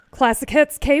Classic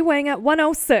Hits K-Wang at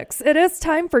 106. It is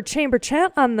time for Chamber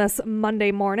Chat on this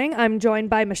Monday morning. I'm joined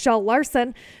by Michelle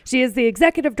Larson. She is the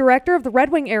Executive Director of the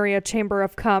Red Wing Area Chamber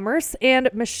of Commerce. And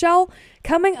Michelle,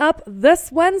 coming up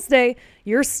this Wednesday,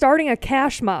 you're starting a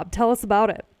cash mob. Tell us about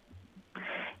it.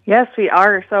 Yes, we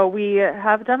are. So we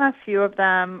have done a few of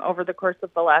them over the course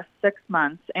of the last 6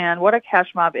 months. And what a cash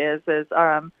mob is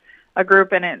a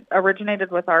group, and it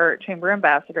originated with our chamber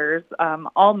ambassadors,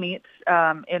 all meet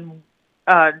in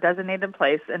a designated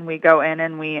place, and we go in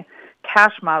and we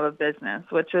cash mob a business,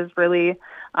 which is really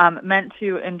meant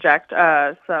to inject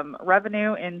some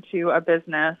revenue into a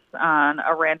business on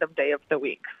a random day of the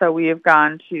week. So we have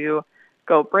gone to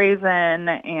Go Brazen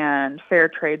and Fair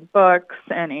Trade Books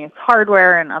and Ace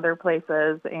Hardware and other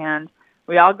places, and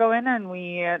we all go in and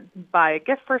we buy a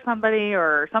gift for somebody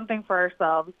or something for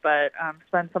ourselves, but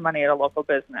spend some money at a local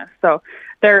business. So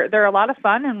they're a lot of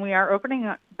fun, and we are opening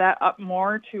that up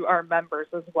more to our members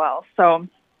as well. So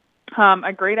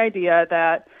a great idea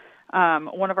that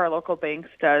one of our local banks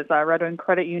does, Red Wing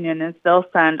Credit Union, is they'll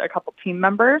send a couple team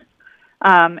members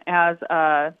as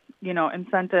a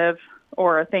incentive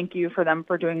or a thank you for them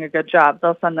for doing a good job.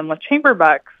 They'll send them with chamber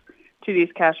bucks to these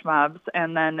cash mobs,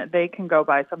 and then they can go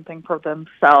buy something for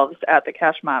themselves at the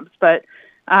cash mobs. But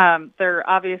they're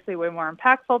obviously way more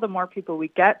impactful the more people we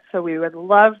get, so we would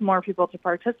love more people to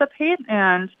participate.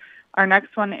 And our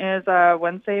next one is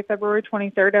Wednesday, February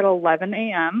 23rd at 11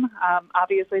 a.m.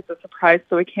 Obviously, it's a surprise,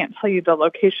 so we can't tell you the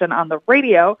location on the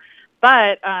radio.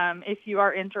 But if you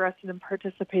are interested in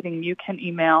participating, you can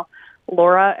email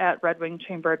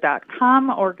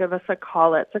Laura@redwingchamber.com or give us a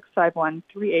call at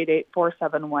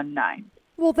 651-388-4719.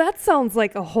 Well, that sounds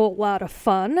like a whole lot of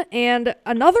fun. And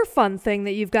another fun thing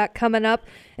that you've got coming up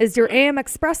is your AM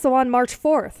Espresso on March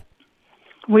 4th.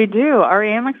 We do. Our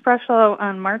AM Espresso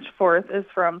on March 4th is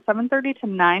from 7:30 to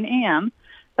 9 a.m.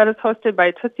 That is hosted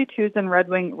by Tootsie Twos and Red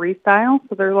Wing Restyle.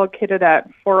 So they're located at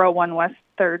 401 West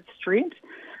 3rd Street.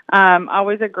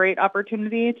 Always a great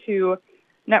opportunity to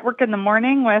network in the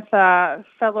morning with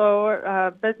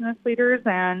fellow business leaders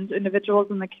and individuals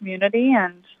in the community,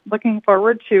 and looking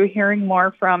forward to hearing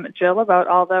more from Jill about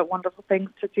all the wonderful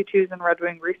things Tootsie Twos and Red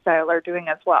Wing Restyle are doing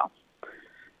as well.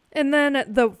 And then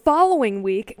the following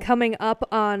week, coming up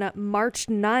on March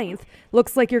 9th,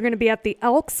 looks like you're going to be at the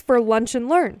Elks for Lunch and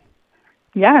Learn.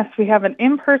 Yes, we have an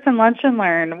in-person Lunch and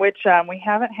Learn, which we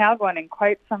haven't had one in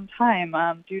quite some time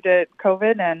due to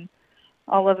COVID and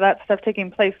all of that stuff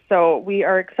taking place. So we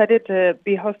are excited to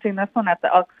be hosting this one at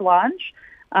the Elks Lodge.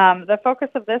 The focus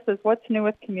of this is what's new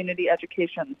with community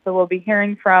education. So we'll be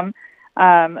hearing from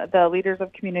the leaders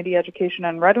of community education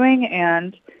in Red Wing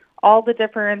and all the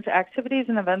different activities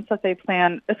and events that they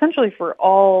plan essentially for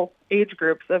all age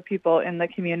groups of people in the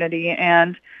community,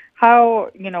 and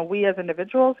how we as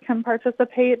individuals can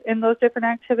participate in those different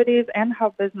activities, and how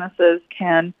businesses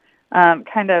can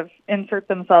kind of insert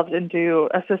themselves into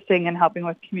assisting and helping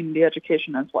with community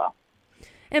education as well.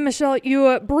 And Michelle,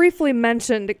 you briefly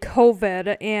mentioned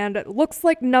COVID, and it looks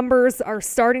like numbers are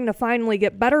starting to finally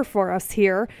get better for us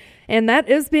here, and that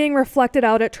is being reflected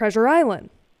out at Treasure Island.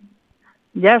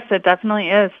 Yes, it definitely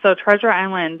is. So Treasure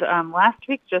Island last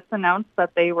week just announced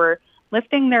that they were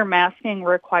lifting their masking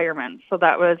requirements. So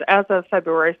that was as of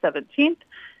February 17th,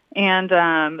 and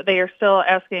they are still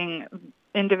asking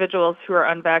individuals who are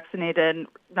unvaccinated,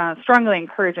 strongly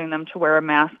encouraging them to wear a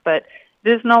mask, but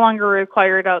it is no longer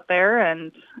required out there,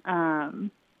 and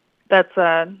that's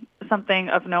something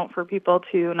of note for people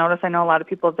to notice. I know a lot of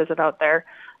people visit out there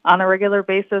on a regular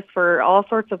basis for all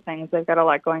sorts of things. They've got a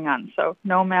lot going on, so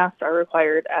no masks are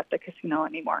required at the casino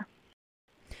anymore.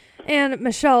 And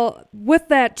Michelle, with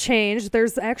that change,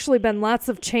 there's actually been lots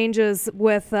of changes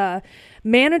with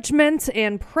management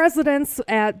and presidents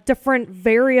at different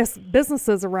various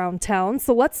businesses around town.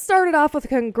 So let's start it off with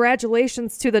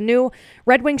congratulations to the new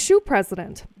Red Wing Shoe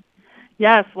president.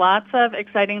 Yes, lots of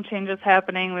exciting changes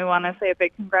happening. We want to say a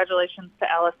big congratulations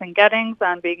to Allison Gettings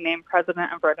on being named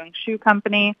president of Red Wing Shoe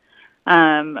Company.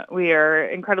 We are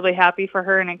incredibly happy for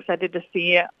her and excited to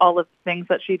see all of the things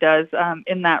that she does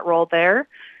in that role there.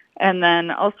 And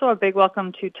then also a big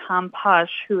welcome to Tom Push,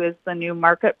 who is the new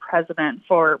market president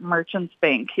for Merchants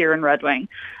Bank here in Red Wing.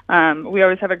 We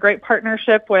always have a great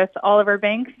partnership with all of our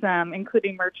banks,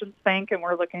 including Merchants Bank, and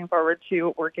we're looking forward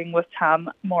to working with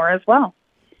Tom more as well.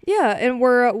 Yeah, and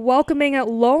we're welcoming at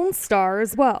Lone Star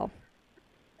as well.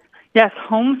 Yes,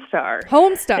 Homestar.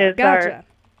 Homestar, gotcha.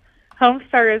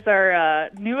 Homestar is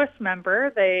our newest member.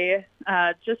 They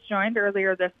just joined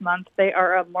earlier this month. They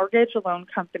are a mortgage loan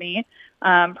company,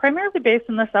 primarily based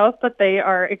in the South, but they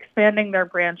are expanding their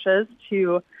branches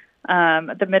to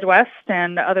the Midwest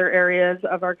and other areas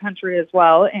of our country as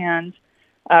well. And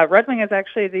Red Wing is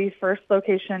actually the first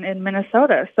location in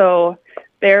Minnesota. So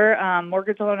their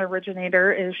mortgage loan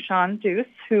originator is Sean Deuce,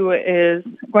 who is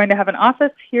going to have an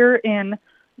office here in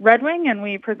Red Wing, and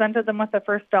we presented them with the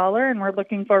first dollar, and we're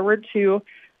looking forward to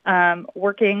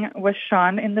working with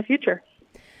Sean in the future.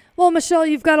 Well, Michelle,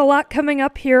 you've got a lot coming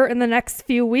up here in the next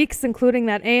few weeks, including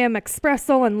that AM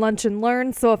Espresso and Lunch and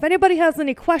Learn. So if anybody has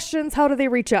any questions, how do they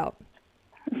reach out?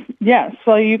 Yes,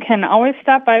 well, you can always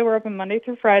stop by. We're open Monday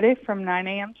through Friday from 9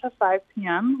 a.m. to 5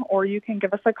 p.m., or you can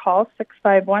give us a call,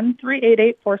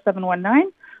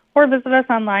 651-388-4719, or visit us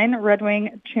online, Red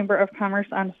Wing Chamber of Commerce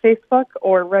on Facebook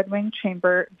or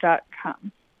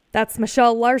redwingchamber.com. That's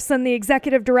Michelle Larson, the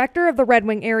Executive Director of the Red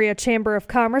Wing Area Chamber of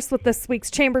Commerce, with this week's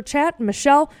Chamber Chat.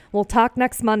 Michelle, we'll talk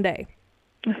next Monday.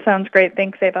 Sounds great.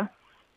 Thanks, Ava.